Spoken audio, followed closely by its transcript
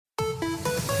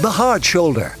The Hard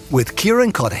Shoulder with Kieran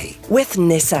with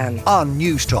Nissan on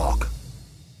News Talk.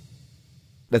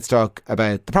 Let's talk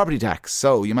about the property tax.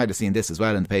 So you might have seen this as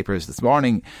well in the papers this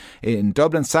morning. In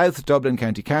Dublin, South Dublin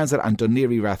County Council and Dún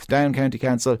Laoghaire-Rathdown County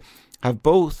Council have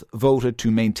both voted to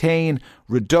maintain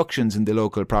reductions in the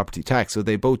local property tax. So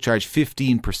they both charge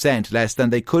 15% less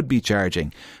than they could be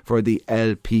charging for the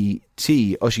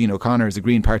LPT. Oisin O'Connor is a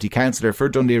Green Party councillor for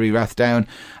Dún Laoghaire-Rathdown,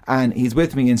 and he's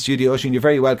with me in studio. Oisin, you're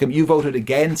very welcome. You voted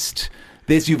against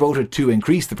this. You voted to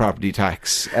increase the property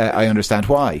tax. I understand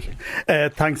why.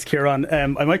 Thanks, Kieran.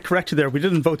 I might correct you there. We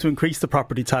didn't vote to increase the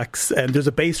property tax. There's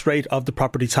a base rate of the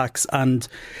property tax, and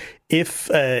if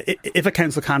a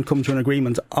council can't come to an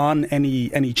agreement on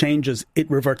any changes,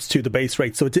 it reverts to the base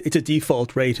rate. So it's a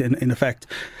default rate in effect.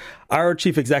 Our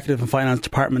Chief Executive and Finance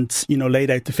Department,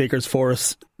 laid out the figures for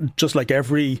us. Just like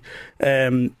every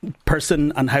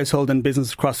person and household and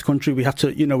business across the country, we have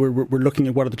to, we're looking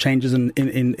at what are the changes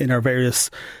in our various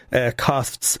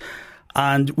costs.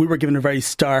 And we were given a very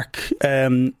stark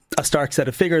set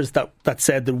of figures that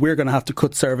said that we're going to have to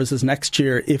cut services next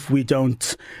year if we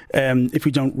don't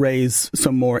raise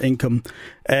some more income.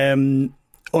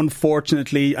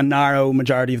 Unfortunately, a narrow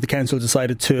majority of the council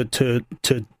decided to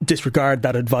disregard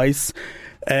that advice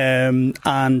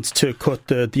and to cut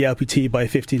the LPT by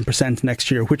 15% next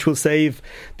year, which will save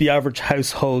the average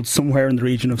household somewhere in the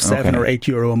region of €7 or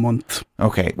 €8 a month.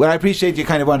 Okay. Well, I appreciate you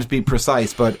kind of wanted to be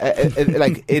precise, but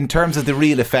like in terms of the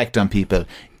real effect on people,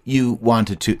 you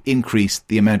wanted to increase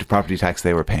the amount of property tax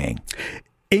they were paying.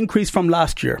 Increase from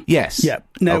last year. Yes. Yeah.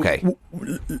 Now, okay.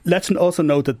 Let's also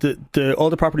note that all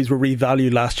the properties were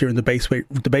revalued last year, and the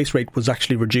base rate was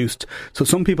actually reduced. So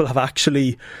some people have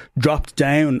actually dropped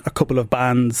down a couple of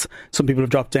bands. Some people have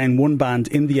dropped down one band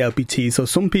in the LPT. So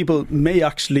some people may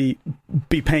actually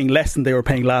be paying less than they were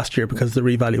paying last year because of the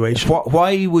revaluation.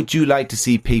 Why would you like to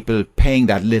see people paying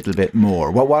that little bit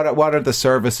more? What are the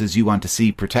services you want to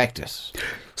see protected?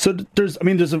 So there's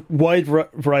a wide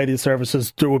variety of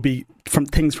services. There will be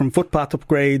things from footpath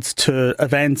upgrades to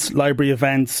events, library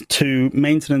events, to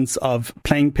maintenance of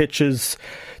playing pitches,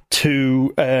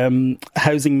 to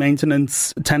housing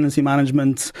maintenance, tenancy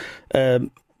management,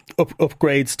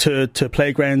 upgrades to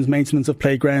playgrounds, maintenance of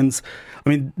playgrounds. I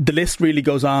mean, the list really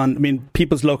goes on. I mean,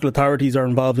 people's local authorities are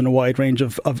involved in a wide range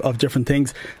of different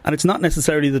things. And it's not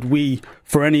necessarily that we,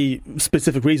 for any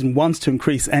specific reason, wants to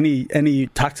increase any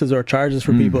taxes or charges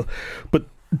for people. But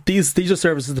these are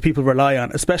services that people rely on,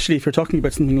 especially if you're talking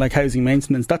about something like housing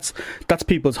maintenance. That's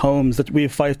people's homes. That we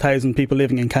have 5,000 people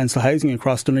living in council housing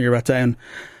across Dún Laoghaire-Rathdown.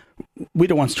 We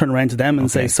don't want to turn around to them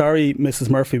and say, sorry, Mrs.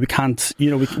 Murphy, we can't,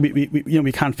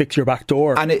 we can't fix your back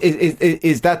door. And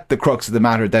is that the crux of the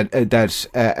matter, that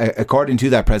according to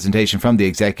that presentation from the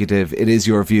executive, it is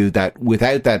your view that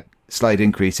without that slight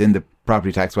increase in the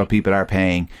property tax, what people are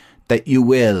paying, that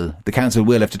the council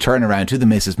will have to turn around to the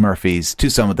Mrs. Murphys,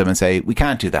 to some of them, and say, we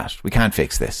can't do that, we can't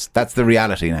fix this. That's the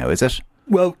reality now, is it?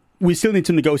 Well, we still need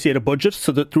to negotiate a budget,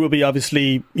 so that there will be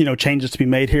obviously, changes to be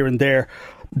made here and there.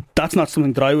 That's not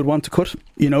something that I would want to cut,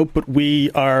 but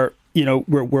we are,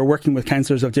 we're working with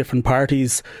councillors of different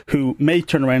parties who may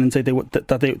turn around and say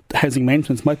that housing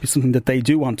maintenance might be something that they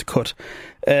do want to cut.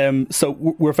 So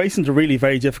we're facing into really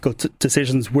very difficult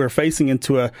decisions. We're facing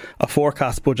into a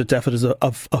forecast budget deficit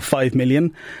of 5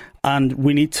 million. And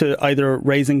we need to either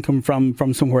raise income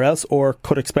from somewhere else, or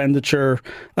cut expenditure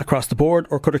across the board,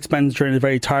 or cut expenditure in a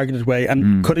very targeted way.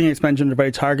 And cutting expenditure in a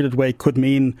very targeted way could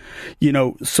mean,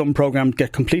 some programs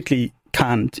get completely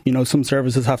canned. Some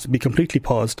services have to be completely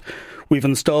paused. We've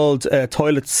installed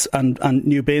toilets and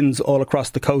new bins all across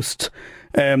the coast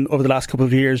over the last couple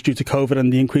of years due to COVID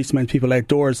and the increased amount of people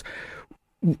outdoors.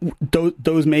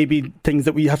 Those may be things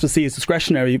that we have to see as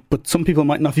discretionary, but some people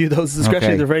might not view those as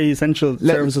discretionary. They're very essential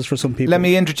services for some people. Let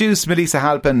me introduce Melisa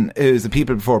Halpin, who's the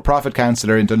People Before Profit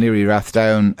Councillor in Dún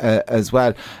Laoghaire-Rathdown as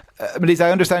well. Melisa,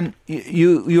 I understand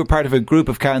you were part of a group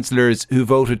of councillors who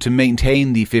voted to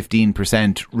maintain the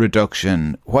 15%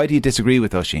 reduction. Why do you disagree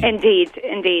with Oisin? Indeed.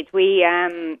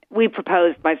 We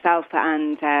proposed, myself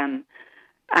and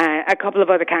a couple of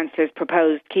other councillors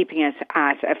proposed keeping it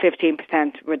at a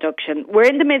 15% reduction. We're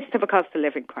in the midst of a cost of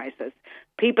living crisis.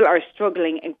 People are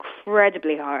struggling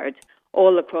incredibly hard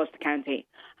all across the county.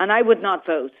 And I would not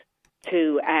vote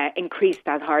to increase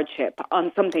that hardship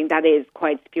on something that is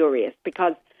quite spurious,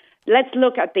 because let's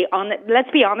be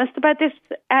honest about this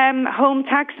home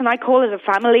tax, and I call it a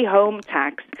family home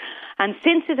tax. And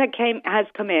since it has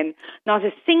come in, not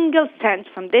a single cent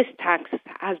from this tax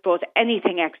has brought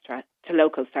anything extra to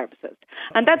local services.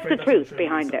 And that's the truth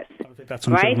behind this. That's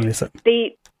right?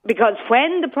 Because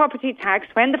when the property tax,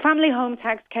 when the family home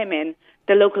tax came in,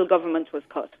 the local government was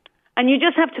cut. And you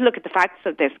just have to look at the facts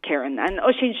of this, Kieran, and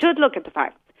Oisin should look at the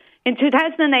facts. In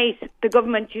 2008, the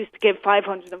government used to give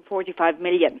 545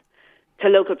 million to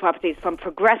local properties from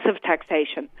progressive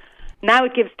taxation. Now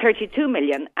it gives 32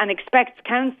 million and expects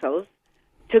councils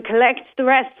to collect the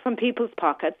rest from people's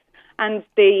pockets. And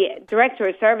the Director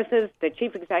of Services, the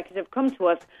Chief Executive, come to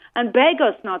us and beg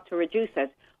us not to reduce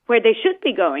it. Where they should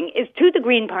be going is to the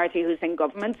Green Party who's in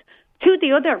government, to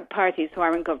the other parties who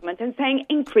are in government, and saying,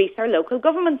 increase our local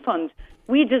government fund.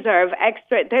 We deserve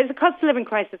extra. There's a cost of living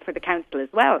crisis for the council as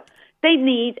well. They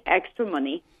need extra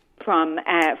money from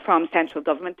central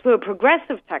government through a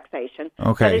progressive taxation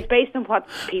that is based on what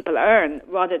people earn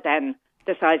rather than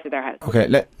the size of their house.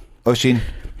 Okay, Oisin.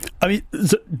 I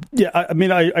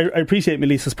appreciate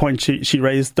Melisa's point. She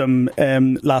raised them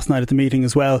last night at the meeting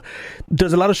as well.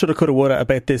 There's a lot of shoulda, coulda, woulda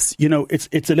about this. You know,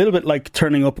 it's a little bit like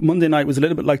turning up. Monday night was a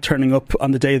little bit like turning up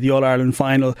on the day of the All-Ireland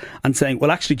final and saying, well,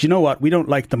 actually, do you know what? We don't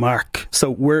like the mark. So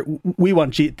we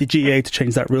want the GA to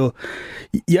change that rule.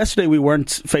 Yesterday, we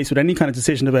weren't faced with any kind of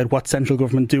decision about what central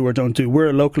government do or don't do. We're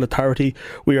a local authority.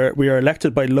 We are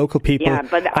elected by local people. Yeah,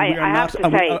 but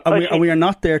we are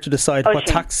not there to decide what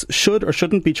tax should or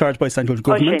shouldn't be charged by central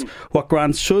government, what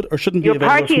grants should or shouldn't be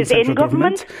available from central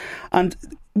government. And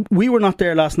we were not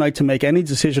there last night to make any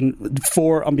decision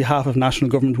on behalf of national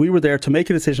government. We were there to make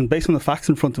a decision based on the facts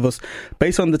in front of us,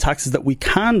 based on the taxes that we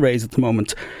can raise at the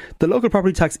moment. The local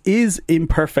property tax is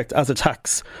imperfect as a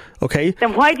tax. Okay.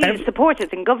 Then why do you support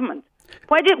it in government?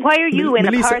 Why are you in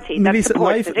a party that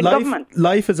supports it in government?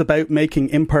 Life is about making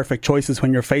imperfect choices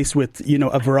when you're faced with,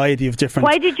 a variety of different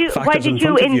factors. Why did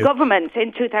you in government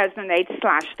in 2008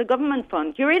 slash the government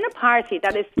fund? You're in a party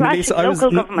that is slashing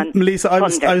local government Melisa, I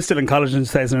was still in college in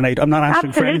 2008. I'm not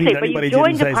answering for anything that anybody did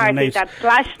in 2008. But you joined a party that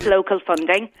slashed local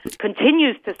funding,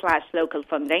 continues to slash local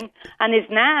funding, and is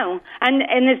now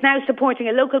supporting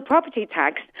a local property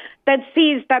tax that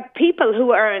sees that people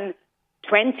who earn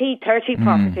 20, 30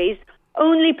 properties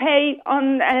only pay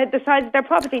on the size of their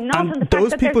property, not on the fact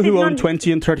those that people who own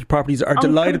 20 and 30 properties are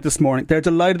delighted this morning. They're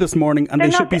delighted this morning, and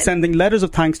they should be sending letters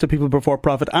of thanks to people before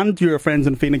profit and your friends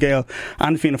in Fine Gael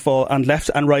and Fianna Fáil and left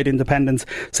and right independents,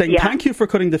 saying thank you for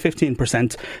cutting the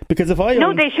 15%. Because if I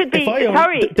own, they should be. Sorry,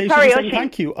 Oisin,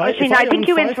 thank you. I think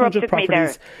you interrupted me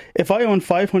there. If I own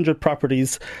 500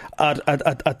 properties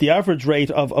at the average rate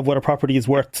of what a property is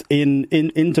worth in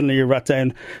Dún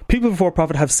Laoghaire-Rathdown, people before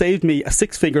profit have saved me a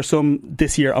six-figure sum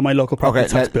this year on my local property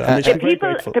tax bill.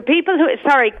 The people who...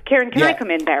 Sorry, Kieran, can I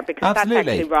come in there? Because absolutely. That's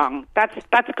actually wrong.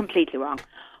 That's completely wrong.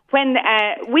 When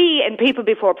we in People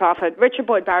Before Profit, Richard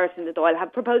Boyd Barrett and the Dáil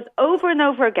have proposed over and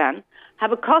over again,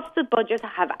 have a costed budget,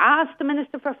 have asked the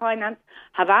Minister for Finance,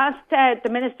 have asked the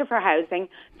Minister for Housing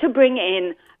to bring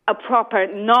in a proper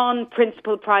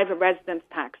non-principal private residence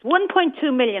tax.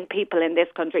 1.2 million people in this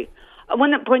country,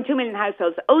 1.2 million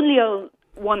households only own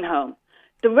one home.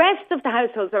 The rest of the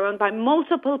households are owned by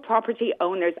multiple property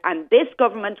owners, and this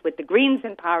government, with the Greens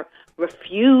in power,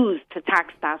 refuse to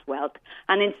tax that wealth.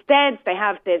 And instead, they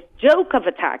have this joke of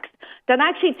a tax that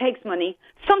actually takes money,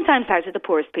 sometimes out of the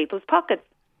poorest people's pockets.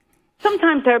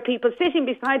 Sometimes there are people sitting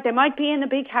beside, they might be in a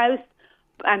big house,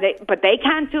 but they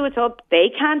can't do it up,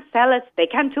 they can't sell it, they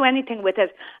can't do anything with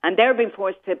it, and they're being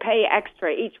forced to pay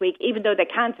extra each week, even though they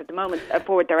can't at the moment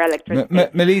afford their electricity.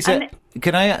 Melisa,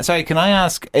 can I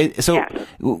ask?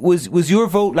 Was your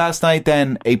vote last night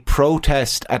then a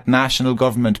protest at national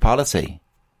government policy?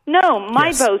 No,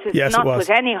 my vote is not with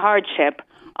any hardship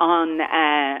on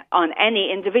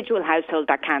any individual household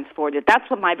that can't afford it. That's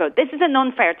what my vote. This is an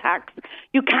unfair tax.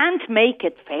 You can't make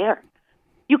it fair.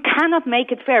 You cannot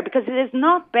make it fair because it is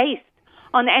not based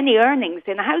on any earnings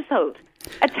in a household.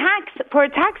 For a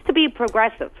tax to be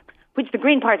progressive, which the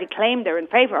Green Party claim they're in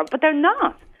favour of, but they're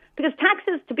not. Because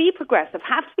taxes to be progressive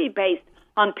have to be based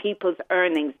on people's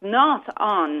earnings, not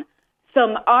on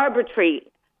some arbitrary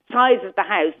size of the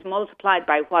house multiplied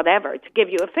by whatever to give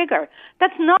you a figure.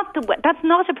 That's not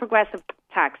a progressive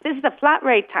tax. This is a flat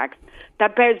rate tax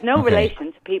that bears no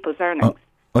relation to people's earnings.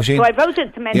 So I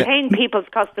voted to maintain people's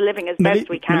cost of living as best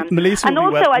we can. Melisa, and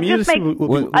also, I'll just make one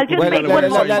more point.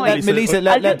 Melisa,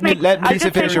 let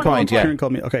Melisa finish her point. Kieran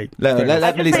called me. Okay.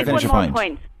 Let Melisa finish her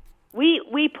point.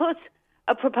 We put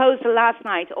a proposal last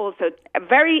night, also a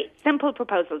very simple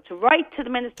proposal, to write to the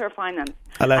Minister of Finance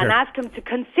and ask him to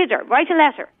consider, write a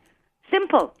letter,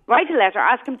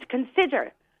 ask him to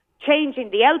consider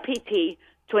changing the LPT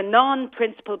to a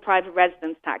non-principal private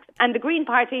residence tax. And the Green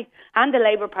Party and the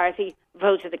Labour Party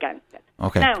voted against it.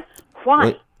 Okay. Now,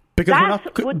 why? Because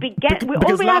let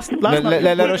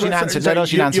Oisin answer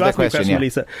that question.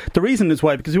 Melisa. The reason is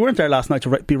why, because we weren't there last night to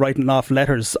be writing off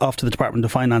letters off to the Department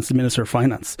of Finance, the Minister of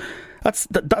Finance. That's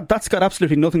got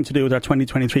absolutely nothing to do with our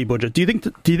 2023 budget. Do you think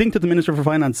that the Minister for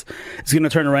Finance is going to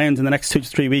turn around in the next 2 to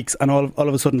 3 weeks and all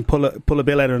of a sudden pull a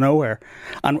bill out of nowhere,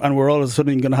 and we're all of a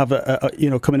sudden going to have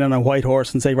a coming in on a white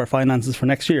horse and save our finances for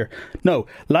next year? No.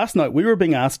 Last night we were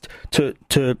being asked to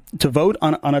vote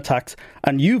on a tax,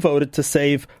 and you voted to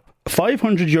save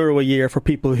 €500 a year for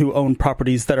people who own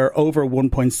properties that are over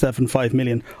 1.75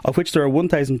 million, of which there are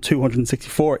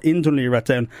 1,264 in Dún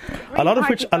Laoghaire-Rathdown. A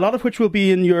lot of which will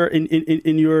be in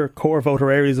your core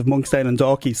voter areas of Monkstown and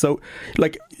Dalkey. So,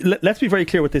 let's be very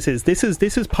clear what this is. This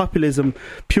is populism,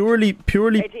 purely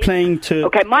playing to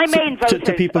my main voters,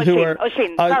 to people who are.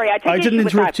 Oisin, sorry, I didn't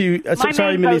interrupt you.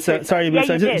 Sorry, Melisa.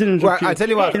 Melisa. I didn't interrupt you. I tell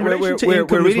you what, we're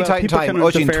really tight on time.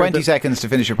 Oisin, 20 seconds to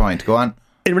finish your point. Go on.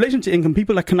 In relation to income,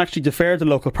 people that can actually defer the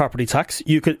local property tax,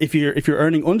 you could, if you're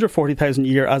earning under 40,000 a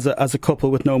year as a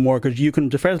couple with no mortgage, you can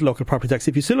defer the local property tax.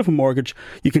 If you still have a mortgage,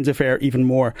 you can defer even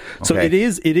more. Okay. So it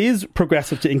is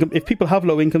progressive to income. If people have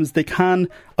low incomes, they can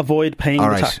avoid paying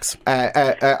the tax.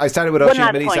 I started with Oisin,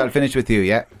 Melisa. I'll finish with you.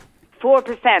 Yeah,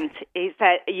 4% is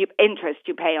interest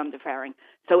you pay on deferring.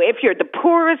 So if you're the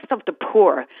poorest of the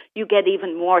poor, you get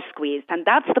even more squeezed. And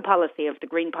that's the policy of the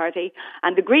Green Party.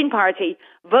 And the Green Party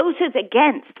voted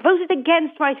against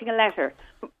writing a letter.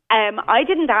 I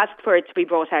didn't ask for it to be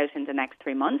brought out in the next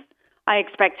 3 months. I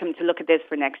expect him to look at this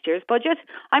for next year's budget.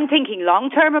 I'm thinking long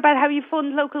term about how you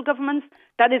fund local governments.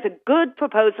 That is a good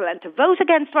proposal. And to vote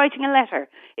against writing a letter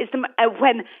is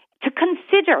to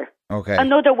consider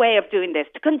another way of doing this,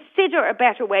 to consider a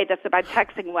better way that's about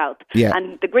taxing wealth. Yeah.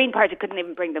 And the Green Party couldn't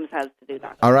even bring themselves to do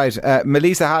that. All right.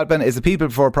 Melisa Halpin is the People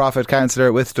Before Profit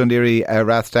Councillor with Dún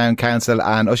Laoghaire-Rathdown Council,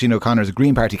 and Oisin O'Connor is a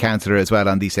Green Party Councillor as well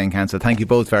on the same council. Thank you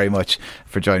both very much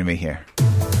for joining me here.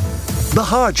 The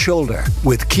Hard Shoulder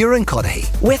with Kieran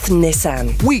with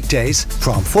Nissan. Weekdays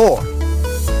from 4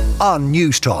 on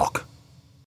News Talk.